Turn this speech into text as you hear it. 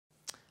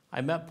I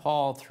met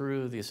Paul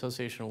through the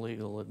Association of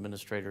Legal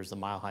Administrators, the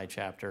Mile High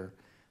chapter.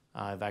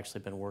 I've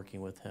actually been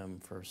working with him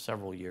for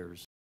several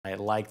years. I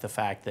like the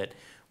fact that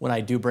when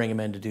I do bring him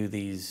in to do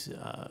these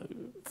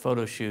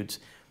photo shoots,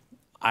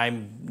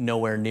 I'm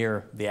nowhere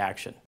near the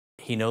action.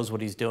 He knows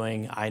what he's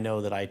doing. I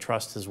know that I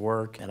trust his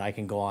work, and I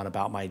can go on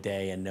about my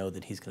day and know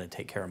that he's going to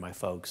take care of my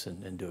folks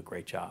and do a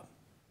great job.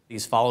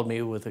 He's followed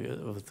me with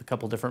a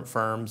couple different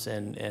firms,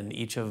 and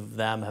each of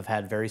them have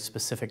had very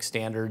specific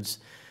standards,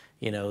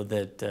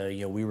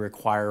 that we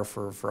require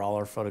for all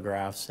our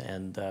photographs,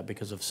 and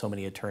because of so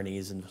many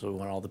attorneys, and so we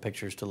want all the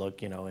pictures to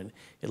look, and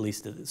at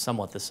least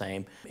somewhat the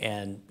same.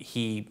 And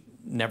he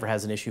never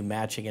has an issue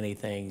matching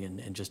anything,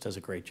 and just does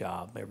a great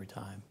job every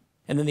time.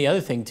 And then the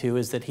other thing too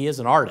is that he is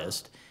an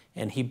artist,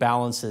 and he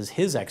balances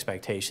his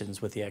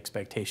expectations with the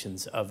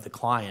expectations of the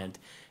client,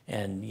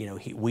 and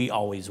we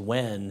always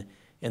win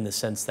in the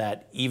sense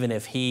that even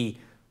if he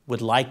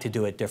would like to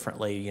do it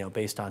differently,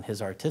 based on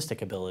his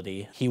artistic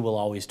ability, he will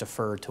always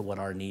defer to what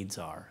our needs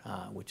are,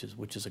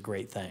 which is a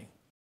great thing.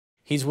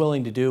 He's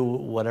willing to do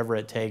whatever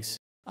it takes.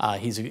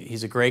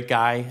 He's a great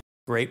guy,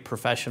 great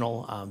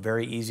professional,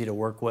 very easy to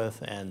work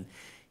with, and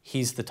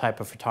he's the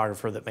type of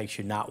photographer that makes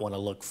you not want to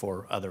look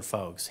for other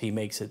folks. He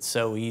makes it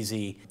so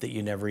easy that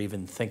you never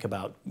even think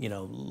about,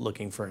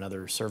 looking for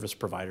another service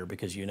provider,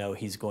 because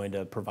he's going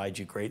to provide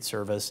you great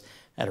service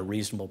at a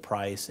reasonable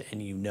price,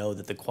 and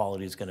that the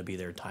quality is going to be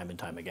there time and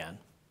time again.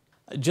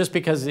 Just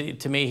because,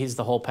 to me, he's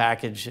the whole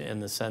package in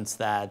the sense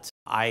that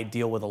I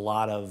deal with a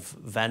lot of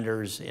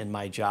vendors in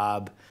my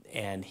job,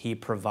 and he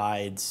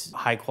provides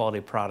high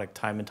quality product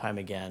time and time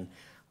again.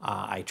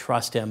 I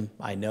trust him.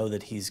 I know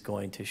that he's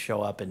going to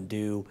show up and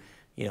do,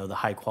 the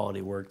high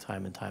quality work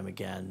time and time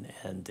again.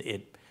 And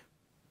it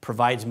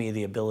provides me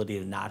the ability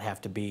to not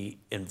have to be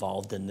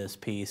involved in this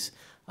piece,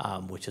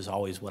 which is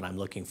always what I'm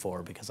looking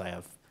for, because I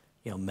have,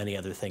 many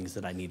other things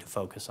that I need to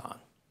focus on.